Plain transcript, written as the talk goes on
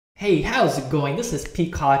Hey, how's it going? This is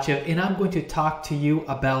Pikachu, and I'm going to talk to you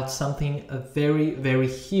about something very, very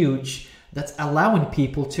huge that's allowing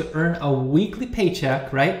people to earn a weekly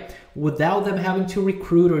paycheck, right? Without them having to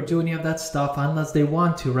recruit or do any of that stuff unless they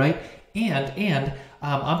want to, right? And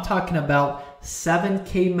I'm talking about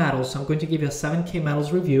 7K Metals. So I'm going to give you a 7K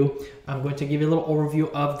Metals review. I'm going to give you a little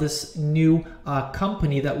overview of this new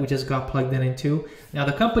company that we just got plugged into. Now,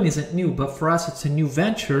 the company isn't new, but for us, it's a new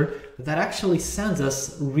venture that actually sends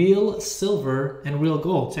us real silver and real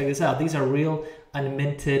gold. Check this out. These are real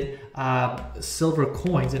unminted silver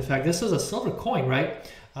coins. In fact, this is a silver coin,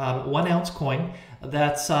 right? 1 ounce coin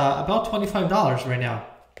that's about $25 right now.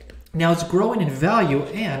 Now, it's growing in value,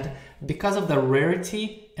 and because of the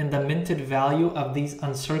rarity and the minted value of these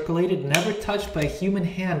uncirculated, never touched by human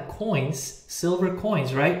hand coins, silver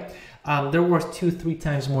coins, right? They're worth 2-3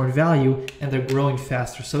 times more value, and they're growing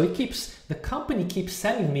faster. So the company keeps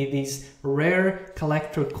sending me these rare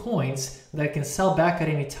collector coins that I can sell back at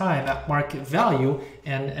any time at market value,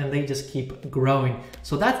 and they just keep growing.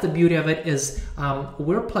 So that's the beauty of it, is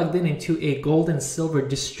we're plugged into a gold and silver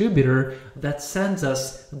distributor that sends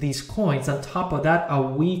us these coins. On top of that, a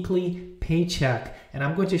weekly paycheck. And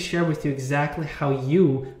I'm going to share with you exactly how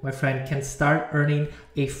you, my friend, can start earning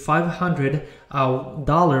a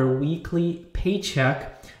 $500 weekly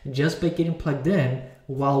paycheck just by getting plugged in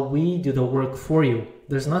while we do the work for you.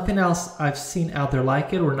 There's nothing else I've seen out there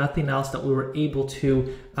like it, or nothing else that we were able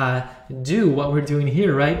to do what we're doing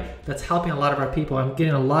here, right? That's helping a lot of our people. I'm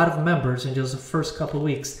getting a lot of members in just the first couple of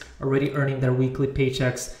weeks already earning their weekly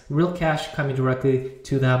paychecks, real cash coming directly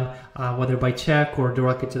to them, whether by check or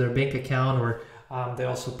directly to their bank account, or they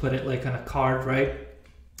also put it like on a card, right?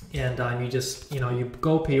 And you just, you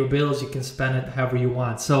go pay your bills, you can spend it however you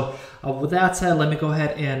want. So with that said, let me go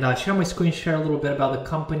ahead and share my screen, share a little bit about the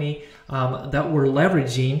company that we're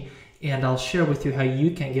leveraging, and I'll share with you how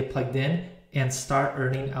you can get plugged in and start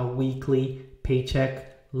earning a weekly paycheck,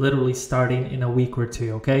 literally starting in a week or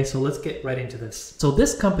two, okay? So let's get right into this. So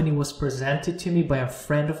this company was presented to me by a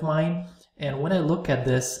friend of mine, and when I look at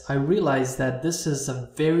this, I realize that this is a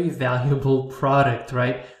very valuable product,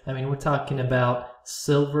 right? I mean, we're talking about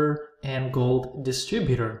silver and gold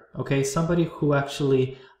distributor, okay? Somebody who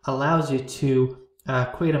actually allows you to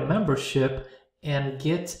create a membership and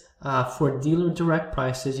get for dealer direct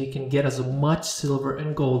prices, you can get as much silver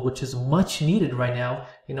and gold, which is much needed right now.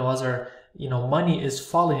 As our money is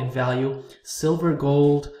falling in value, silver,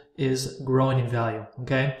 gold is growing in value,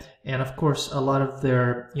 okay? And of course, a lot of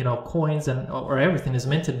their coins or everything is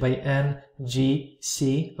minted by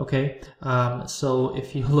NGC, okay? So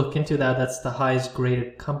if you look into that, that's the highest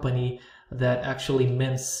graded company that actually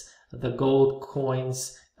mints the gold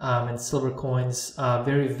coins and silver coins,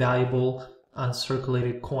 very valuable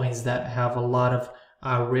uncirculated coins that have a lot of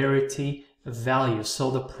rarity value.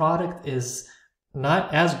 So the product is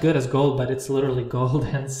not as good as gold, but it's literally gold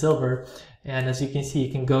and silver. And as you can see,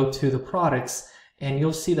 you can go to the products and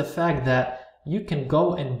you'll see the fact that you can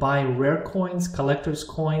go and buy rare coins, collector's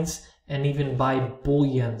coins, and even buy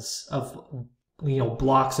bullions of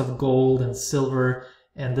blocks of gold and silver.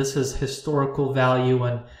 And this is historical value,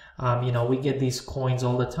 and we get these coins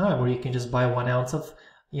all the time where you can just buy 1 ounce of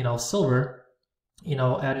silver,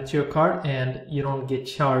 add it to your cart, and you don't get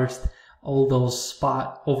charged all those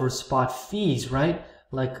spot fees, right?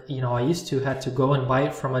 Like, I used to had to go and buy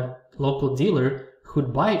it from a local dealer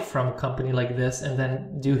who'd buy it from a company like this and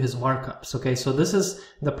then do his markups, okay? So this is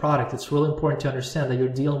the product. It's really important to understand that you're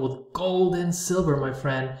dealing with gold and silver, my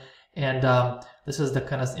friend. And this is the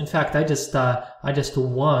kind of, in fact, I just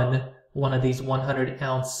won one of these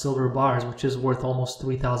 100-ounce silver bars, which is worth almost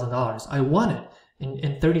 $3,000. I won it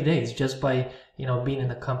in 30 days just by being in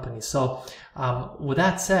the company. So with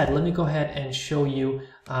that said, let me go ahead and show you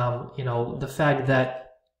the fact that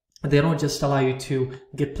they don't just allow you to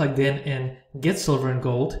get plugged in and get silver and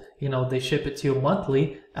gold. They ship it to you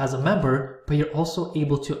monthly as a member, but you're also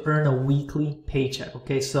able to earn a weekly paycheck,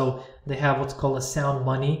 okay? So they have what's called a sound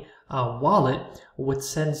money wallet, which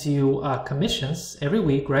sends you commissions every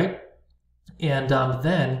week, right? And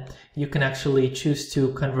then you can actually choose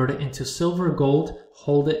to convert it into silver, gold,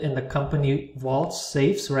 hold it in the company vaults,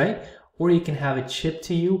 safes, right? Or you can have it shipped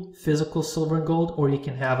to you, physical silver and gold, or you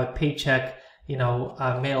can have a paycheck,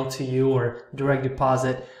 mailed to you, or direct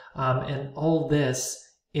deposit. And all this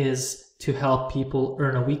is to help people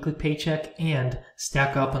earn a weekly paycheck and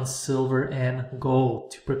stack up on silver and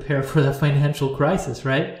gold to prepare for the financial crisis,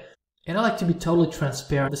 right? And I like to be totally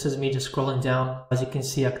transparent. This is me just scrolling down. As you can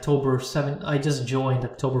see, October 7th, I just joined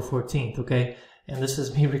October 14th, okay? And this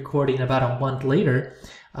is me recording about a month later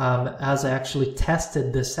as I actually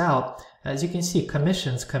tested this out. as you can see,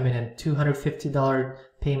 commissions coming in, $250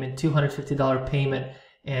 payment, $250 payment,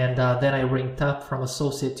 and then I ranked up from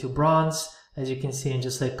associate to bronze, as you can see, in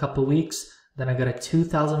just like a couple weeks. Then I got a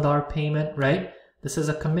 $2,000 payment, right? This is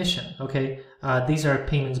a commission, okay? These are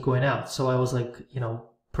payments going out. So I was like, you know,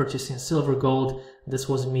 purchasing silver, gold. This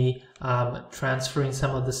was me transferring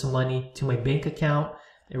some of this money to my bank account.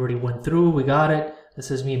 It already went through, we got it.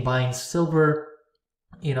 This is me buying silver,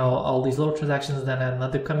 you know, all these little transactions. Then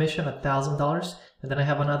another commission, $1,000. And then I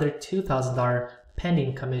have another $2,000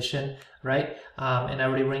 pending commission, right? And I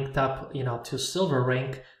already ranked up, you know, to silver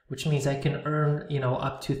rank, which means I can earn, you know,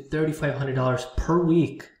 up to $3,500 per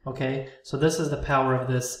week, okay? So this is the power of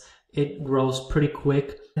this. It grows pretty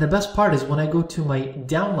quick. And the best part is when I go to my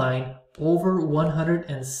downline, over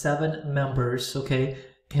 107 members, okay,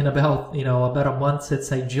 in about, you know, about a month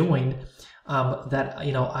since I joined, that,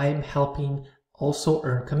 you know, I'm helping also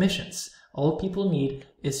earn commissions. All people need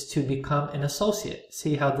is to become an associate.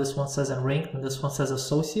 See how this one says unranked and this one says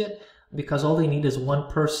associate? Because all they need is one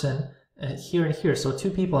person here and here. So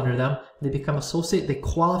 2 people under them, they become associate, they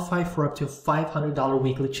qualify for up to $500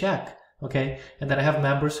 weekly check. Okay, and then I have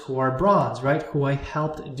members who are bronze, right, who I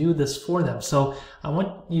helped do this for them. So I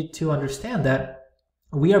want you to understand that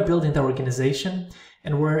we are building the organization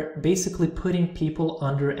and we're basically putting people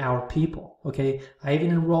under our people. Okay, I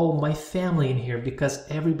even enroll my family in here because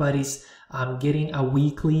everybody's getting a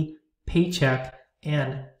weekly paycheck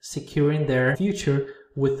and securing their future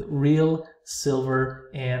with real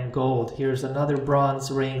silver and gold. Here's another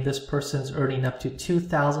bronze rank. This person's earning up to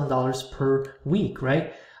 $2,000 per week,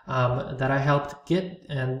 right? That I helped get.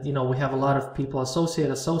 And you know, we have a lot of people associate,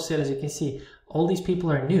 as you can see, all these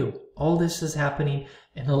people are new. All this is happening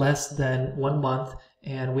in less than 1 month,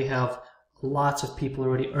 and we have lots of people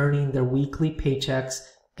already earning their weekly paychecks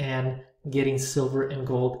and getting silver and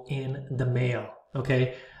gold in the mail.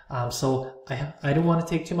 Okay, so I don't want to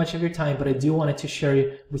take too much of your time, but I do wanted to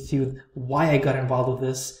share with you why I got involved with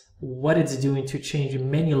this, what it's doing to change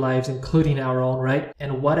many lives, including our own, right?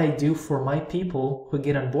 And what I do for my people who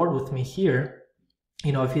get on board with me here.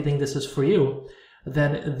 You know, if you think this is for you,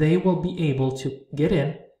 then they will be able to get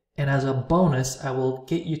in, and as a bonus, I will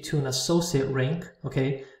get you to an associate rank,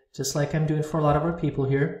 okay? Just like I'm doing for a lot of our people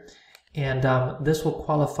here. And this will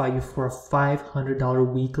qualify you for a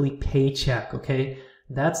 $500 weekly paycheck, okay?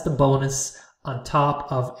 That's the bonus on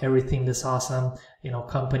top of everything this awesome, you know,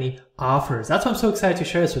 company offers. That's why I'm so excited to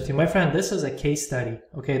share this with you. My friend, this is a case study,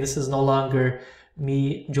 okay? This is no longer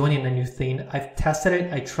me joining a new thing. I've tested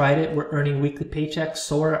it, I tried it, we're earning weekly paychecks.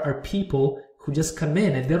 So are our people who just come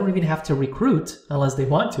in and they don't even have to recruit unless they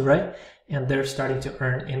want to, right? And they're starting to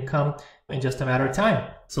earn income in just a matter of time.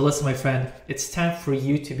 So listen, my friend, it's time for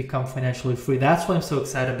you to become financially free. That's why I'm so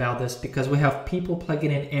excited about this, because we have people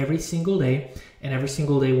plugging in every single day, and every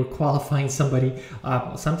single day we're qualifying somebody,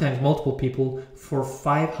 sometimes multiple people, for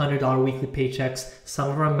 $500 weekly paychecks. Some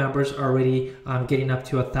of our members are already getting up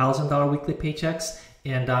to $1,000 weekly paychecks,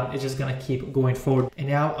 and it's just gonna keep going forward. And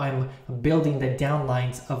now I'm building the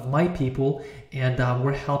downlines of my people, and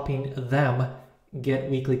we're helping them get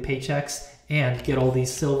weekly paychecks and get all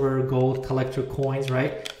these silver, gold, collector coins,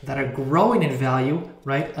 right, that are growing in value,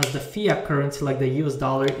 right, as the fiat currency like the US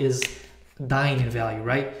dollar is dying in value,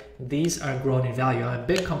 right? These are growing in value. I'm a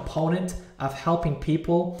big component of helping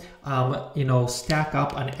people, you know, stack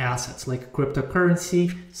up on assets like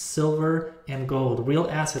cryptocurrency, silver, and gold. Real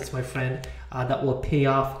assets, my friend, that will pay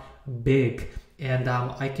off big. And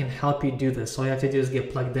I can help you do this. All you have to do is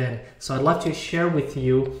get plugged in. So I'd love to share with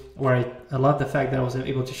you, or I love the fact that I was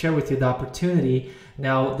able to share with you the opportunity.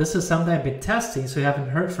 Now, this is something I've been testing, so you haven't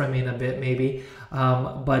heard from me in a bit maybe,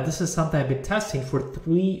 but this is something I've been testing for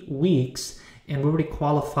 3 weeks, and we already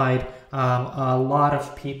qualified a lot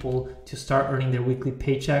of people to start earning their weekly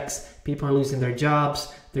paychecks. People are losing their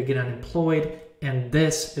jobs, they're getting unemployed, and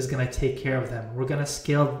this is gonna take care of them. We're gonna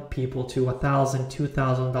scale people to $1,000,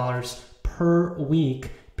 $2,000 per week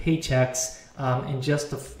paychecks in just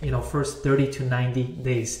the first 30 to 90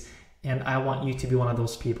 days. And I want you to be one of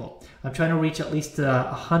those people. I'm trying to reach at least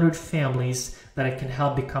 100 families that I can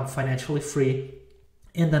help become financially free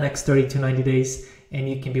in the next 30 to 90 days. And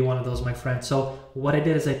you can be one of those, my friend. So what I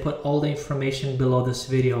did is I put all the information below this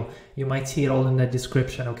video. You might see it all in the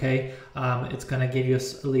description, okay? It's gonna give you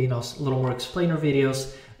a little more explainer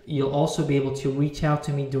videos. You'll also be able to reach out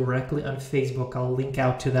to me directly on Facebook. I'll link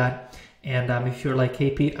out to that. And if you're like,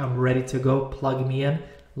 hey Pete, I'm ready to go, plug me in.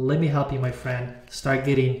 Let me help you, my friend. Start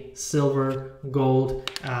getting silver, gold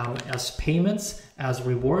as payments, as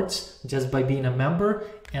rewards, just by being a member.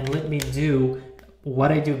 And let me do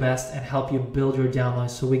what I do best and help you build your downline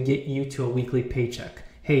so we get you to a weekly paycheck.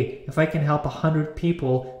 Hey, hey, if I can help 100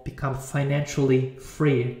 people become financially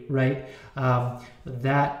free, right?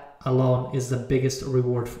 That alone is the biggest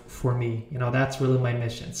reward for me. You know, that's really my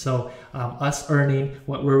mission. So us earning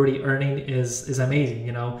what we're already earning is amazing,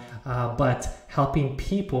 you know, but helping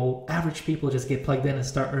people, average people, just get plugged in and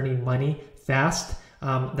start earning money fast,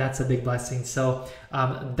 that's a big blessing. So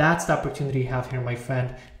that's the opportunity you have here, my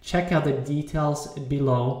friend. Check out the details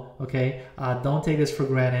below, okay? Don't take this for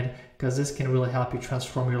granted, because this can really help you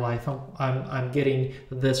transform your life. I'm getting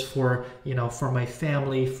this for, you know, for my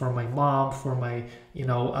family, for my mom, for my, you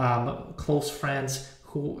know, close friends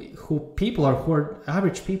who are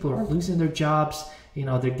average people are losing their jobs. You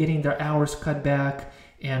know, they're getting their hours cut back,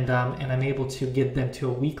 and I'm able to get them to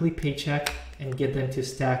a weekly paycheck and get them to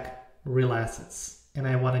stack real assets. And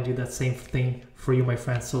I want to do that same thing for you, my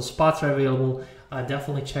friends. So spots are available.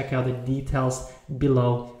 Definitely check out the details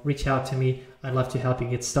below. Reach out to me. I'd love to help you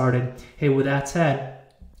get started. Hey, with that said,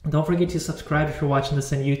 don't forget to subscribe if you're watching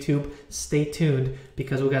this on YouTube. Stay tuned,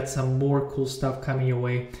 because we got some more cool stuff coming your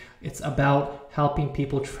way. It's about helping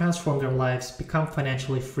people transform their lives, become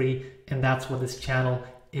financially free, and that's what this channel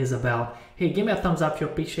is about. Hey, give me a thumbs up if you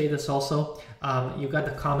appreciate this also. You got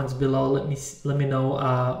the comments below. Let me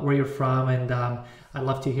know where you're from, and I'd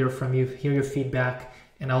love to hear from you, hear your feedback,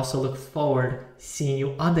 and I also look forward seeing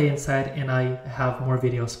you on the inside, and I have more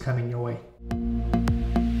videos coming your way.